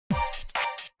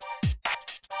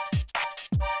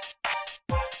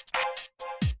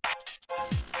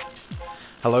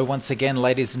Hello once again,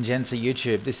 ladies and gents of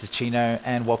YouTube. This is Chino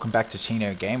and welcome back to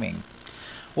Chino Gaming.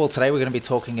 Well, today we're going to be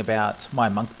talking about my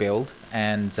monk build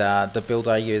and the build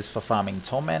I use for farming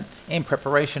Torment in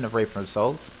preparation of Reaper of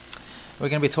Souls. We're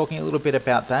going to be talking a little bit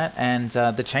about that and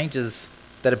the changes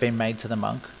that have been made to the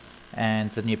monk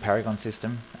and the new Paragon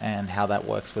system and how that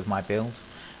works with my build.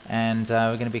 And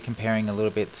we're going to be comparing a little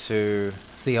bit to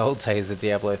the old days of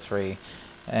Diablo 3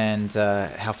 and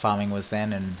how farming was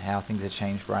then and how things have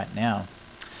changed right now.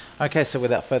 Okay, so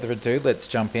without further ado, let's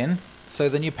jump in. So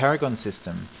the new Paragon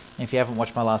system, if you haven't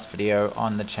watched my last video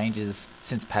on the changes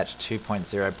since patch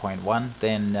 2.0.1,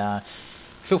 then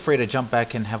feel free to jump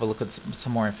back and have a look at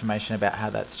some more information about how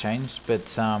that's changed.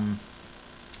 But I'm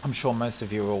sure most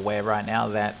of you are aware right now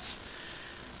that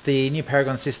the new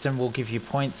Paragon system will give you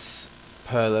points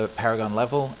per Paragon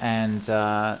level, and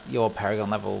your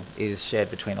Paragon level is shared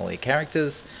between all your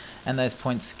characters, and those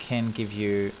points can give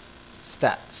you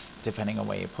stats depending on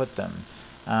where you put them.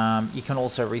 You can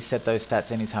also reset those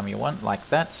stats anytime you want, like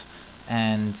that,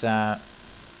 and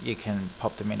you can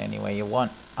pop them in anywhere you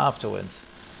want afterwards.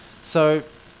 So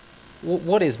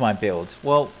what is my build?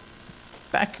 Well,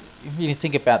 back if you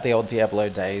think about the old Diablo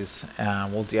days,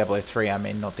 well, Diablo 3, I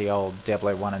mean, not the old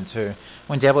Diablo 1 and 2.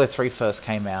 When Diablo 3 first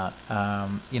came out,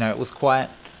 you know, it was quite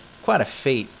a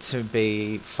feat to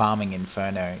be farming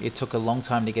Inferno. It took a long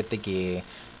time to get the gear.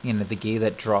 You know, the gear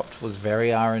that dropped was very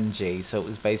RNG, so it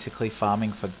was basically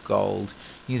farming for gold,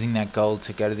 using that gold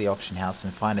to go to the auction house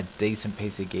and find a decent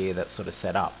piece of gear that's sort of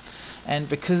set up. And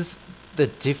because the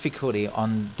difficulty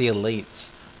on the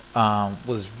elites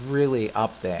was really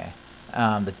up there,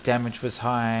 the damage was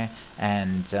high,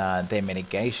 and their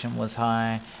mitigation was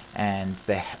high, and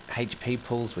their HP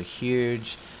pools were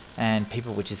huge, and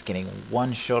people were just getting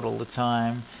one shot all the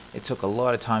time. It took a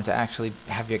lot of time to actually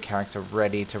have your character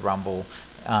ready to rumble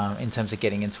in terms of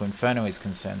getting into Inferno is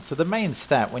concerned. So the main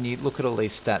stat, when you look at all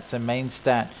these stats, the main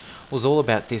stat was all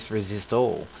about this resist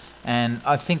all. And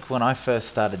I think when I first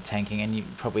started tanking, and you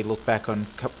probably look back on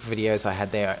a couple of videos I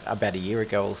had there about a year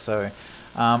ago or so,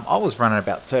 I was running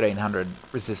about 1300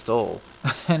 resist all.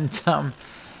 And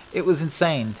it was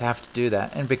insane to have to do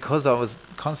that. And because I was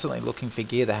constantly looking for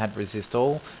gear that had resist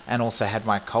all and also had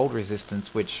my cold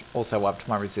resistance, which also upped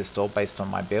my resist all based on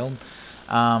my build,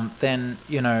 then,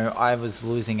 you know, I was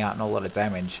losing out on a lot of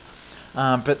damage.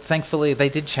 But thankfully they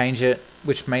did change it,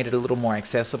 which made it a little more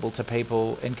accessible to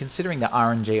people. And considering the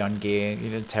RNG on gear, you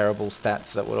know, terrible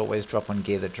stats that would always drop on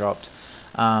gear that dropped,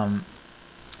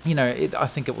 you know, I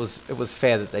think it was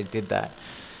fair that they did that.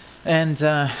 And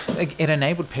it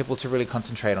enabled people to really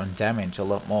concentrate on damage a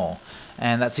lot more.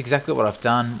 And that's exactly what I've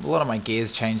done. A lot of my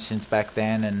gear's changed since back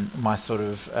then, and my sort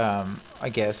of, I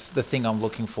guess, the thing I'm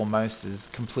looking for most is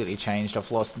completely changed. I've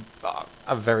lost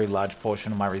a very large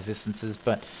portion of my resistances,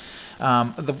 but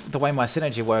the way my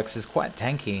synergy works is quite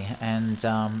tanky,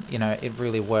 and you know, it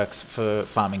really works for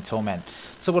farming Torment.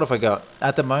 So what have I got?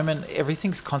 At the moment,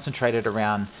 everything's concentrated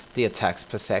around the attacks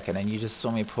per second, and you just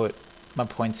saw me put my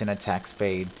points in attack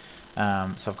speed.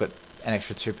 So I've got an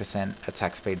extra 2%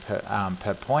 attack speed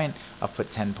per point. I've put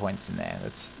 10 points in there.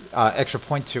 That's extra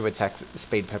 0.2 attack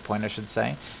speed per point, I should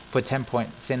say. Put 10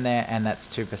 points in there, and that's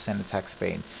 2% attack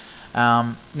speed.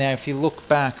 Now, if you look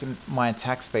back at my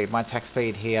attack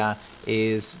speed here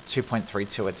is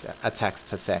 2.32 attacks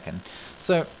per second.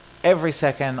 So every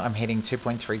second I'm hitting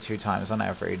 2.32 times on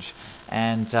average,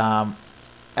 and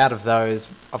out of those,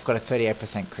 I've got a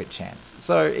 38% crit chance.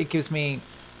 So it gives me,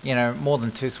 you know, more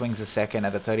than 2 swings a second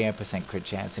at a 38% crit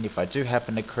chance. And if I do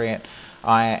happen to crit,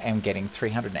 I am getting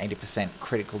 380%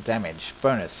 critical damage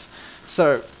bonus.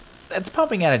 So that's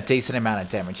pumping out a decent amount of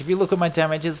damage. If you look at my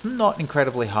damage, it's not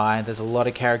incredibly high. There's a lot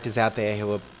of characters out there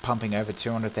who are pumping over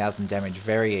 200,000 damage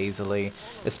very easily,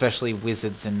 especially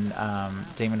wizards and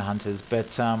demon hunters.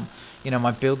 But you know,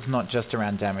 my build's not just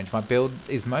around damage. My build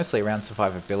is mostly around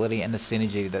survivability and the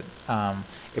synergy that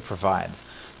it provides.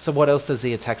 So what else does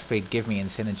the attack speed give me in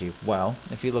synergy? Well,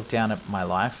 if you look down at my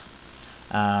life,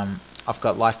 I've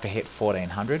got life per hit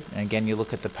 1400. And again, you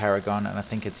look at the Paragon, and I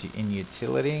think it's in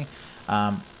utility.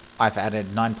 I've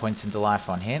added 9 points into life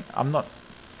on hit. I'm not,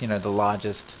 you know, the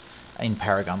largest in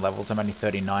Paragon levels. I'm only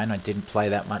 39. I didn't play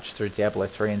that much through Diablo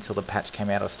 3 until the patch came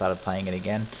out. I started playing it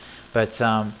again. But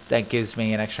that gives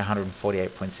me an extra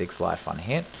 148.6 life on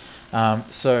hit.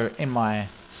 So in my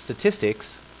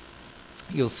statistics,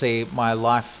 you'll see my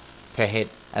life per hit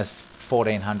as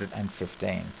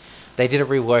 1415. They did a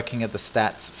reworking of the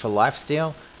stats for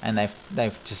lifesteal, and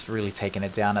they've just really taken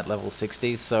it down at level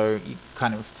 60. So you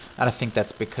kind of, and I think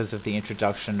that's because of the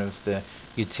introduction of the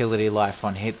utility life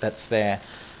on hit that's there.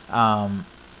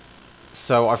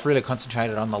 So I've really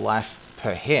concentrated on the life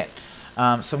per hit.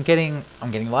 So I'm getting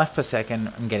life per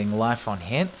second, I'm getting life on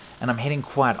hit, and I'm hitting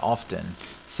quite often.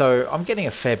 So I'm getting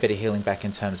a fair bit of healing back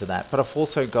in terms of that. But I've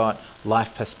also got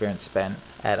life per spirit spent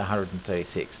at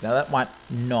 136. Now that might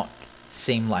not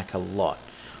seem like a lot,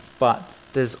 but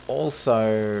there's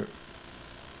also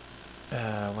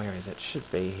where is it? Should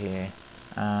be here.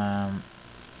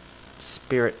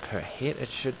 Spirit per hit. It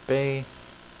should be.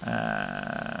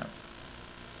 I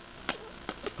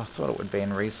thought it would be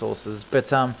in resources,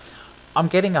 but I'm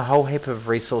getting a whole heap of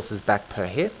resources back per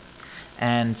hit,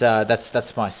 and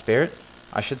that's my spirit,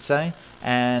 I should say.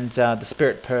 And the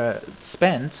spirit per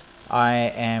spent, I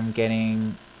am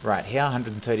getting right here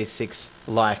 136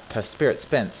 life per spirit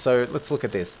spent. So let's look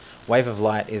at this. Wave of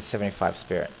light is 75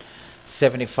 spirit.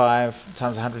 75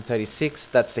 times 136,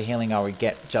 that's the healing I would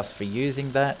get just for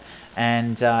using that.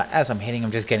 And as I'm hitting,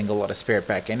 I'm just getting a lot of spirit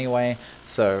back anyway,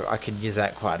 so I could use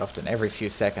that quite often, every few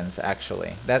seconds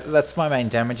actually. That's my main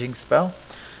damaging spell,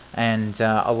 and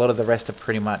a lot of the rest are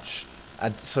pretty much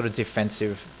a sort of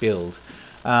defensive build.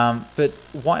 But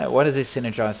why does this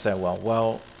synergize so well?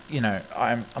 Well, you know,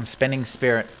 I'm spending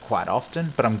spirit quite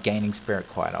often, but I'm gaining spirit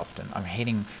quite often. I'm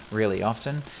hitting really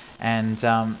often, and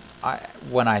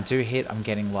when I do hit, I'm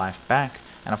getting life back,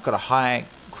 and I've got a high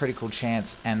critical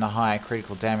chance and a high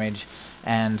critical damage,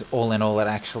 and all in all it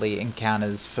actually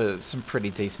encounters for some pretty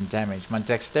decent damage. My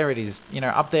dexterity is, you know,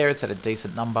 up there, it's at a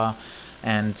decent number,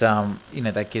 and you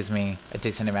know, that gives me a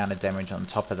decent amount of damage on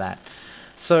top of that.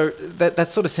 So that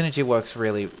sort of synergy works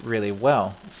really, really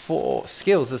well. For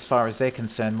skills, as far as they're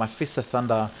concerned, my Fist of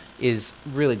Thunder is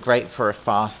really great for a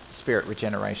fast spirit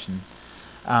regeneration.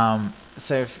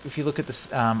 So if you look at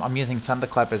this, I'm using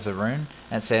Thunderclap as the rune,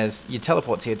 and it says you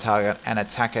teleport to your target and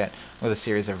attack it with a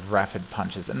series of rapid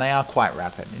punches, and they are quite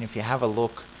rapid. And if you have a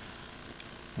look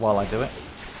while I do it,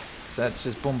 so that's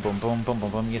just boom, boom, boom, boom,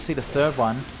 boom, boom. You see the third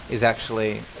one is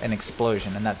actually an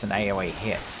explosion, and that's an AoE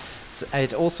hit. So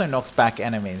it also knocks back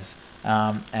enemies,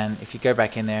 and if you go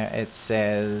back in there, it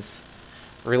says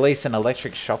release an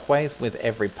electric shockwave with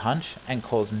every punch and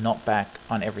cause knockback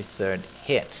on every third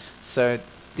hit. So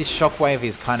this shockwave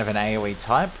is kind of an AoE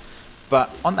type,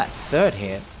 but on that third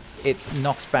hit, it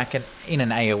knocks back in an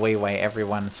AoE way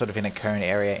everyone sort of in a cone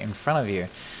area in front of you.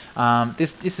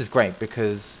 This is great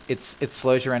because it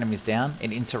slows your enemies down,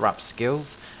 it interrupts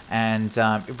skills, and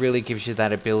it really gives you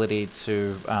that ability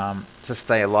to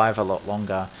stay alive a lot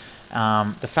longer.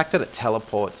 The fact that it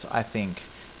teleports, I think,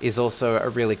 is also a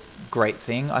really great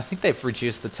thing. I think they've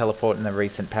reduced the teleport in the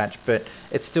recent patch, but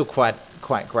it's still quite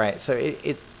great. So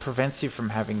it prevents you from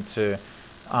having to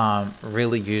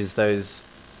really use those,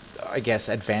 I guess,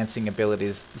 advancing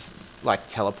abilities like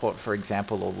teleport, for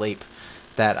example, or leap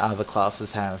that other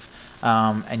classes have.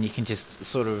 And you can just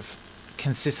sort of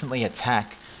consistently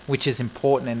attack, which is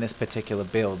important in this particular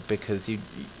build because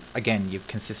again, you're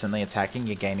consistently attacking,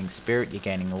 you're gaining spirit, you're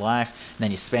gaining life, and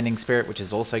then you're spending spirit, which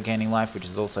is also gaining life, which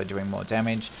is also doing more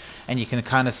damage. And you can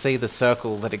kind of see the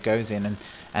circle that it goes in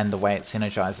and the way it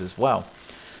synergizes as well.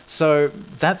 So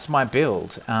that's my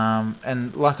build,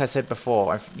 and like I said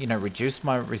before, I've reduced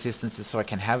my resistances so I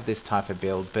can have this type of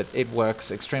build, but it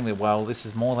works extremely well. This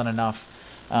is more than enough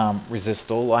resist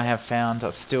all I have found.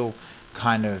 I've still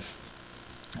kind of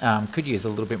could use a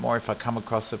little bit more if I come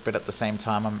across it, but at the same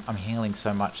time I'm healing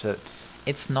so much that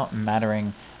it's not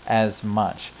mattering as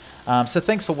much. So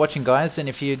thanks for watching, guys, and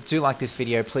if you do like this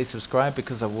video, please subscribe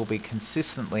because I will be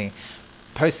consistently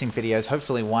posting videos,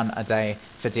 hopefully one a day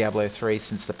for Diablo 3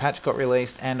 since the patch got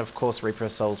released, and of course Reaper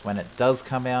of Souls when it does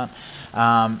come out.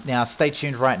 Now stay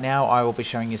tuned. Right now I will be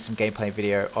showing you some gameplay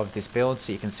video of this build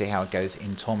so you can see how it goes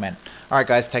in Torment. Alright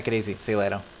guys, take it easy. See you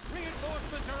later.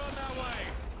 Reinforcements are on their way.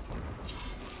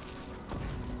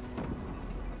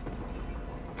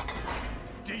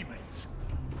 Demons!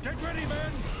 Get ready,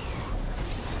 men!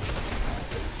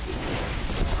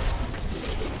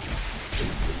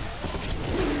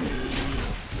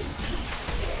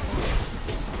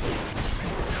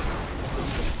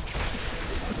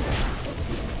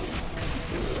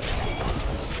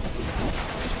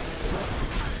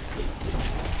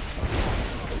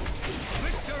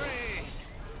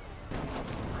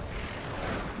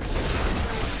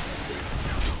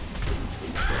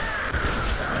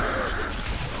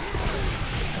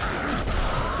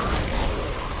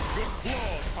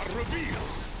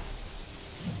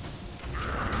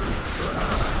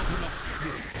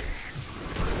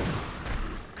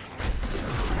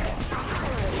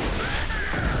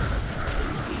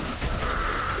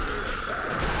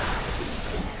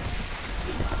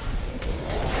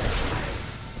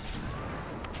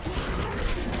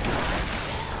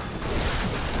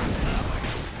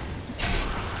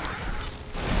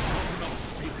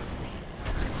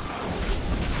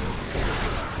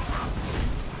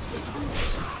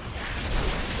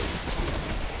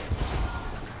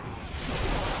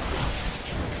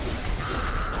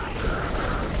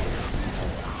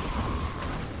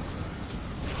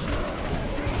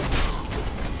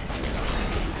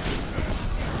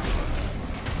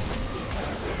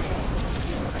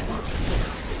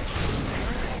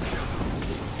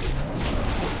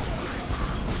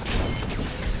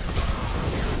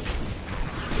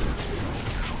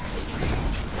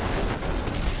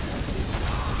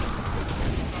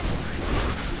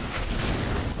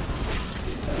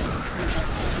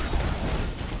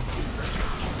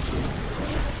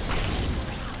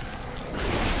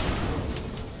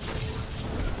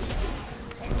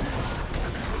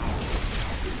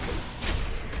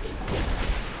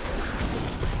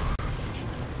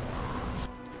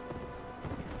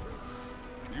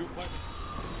 but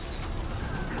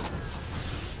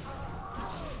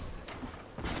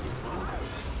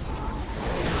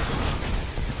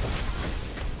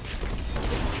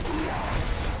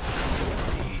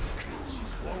these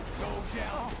creatures won't go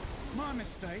down. My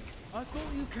mistake. I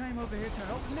thought you came over here to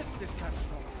help lift this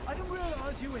catapult. I didn't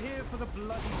realize you were here for the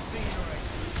bloody scenery.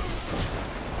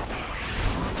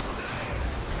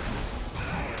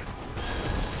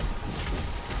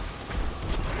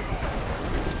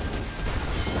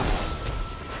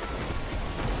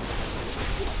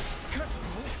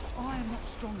 Catapult, I am not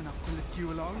strong enough to lift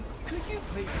you alone. Could you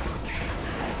please?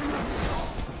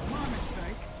 My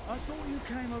mistake. I thought you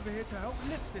came over here to help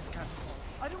lift this catapult.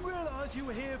 I didn't realize you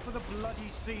were here for the bloody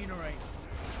scenery.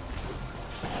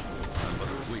 I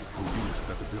must wait to use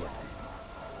that ability.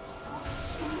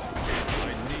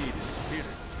 I need spirit.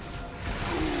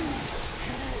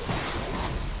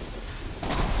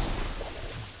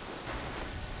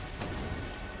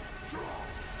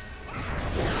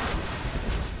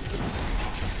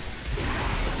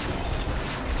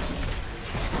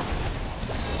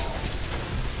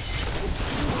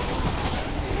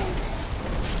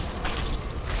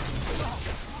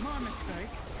 My mistake.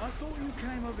 I thought you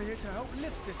came over here to help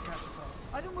lift this catapult.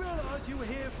 I didn't realize you were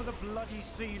here for the bloody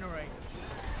scenery.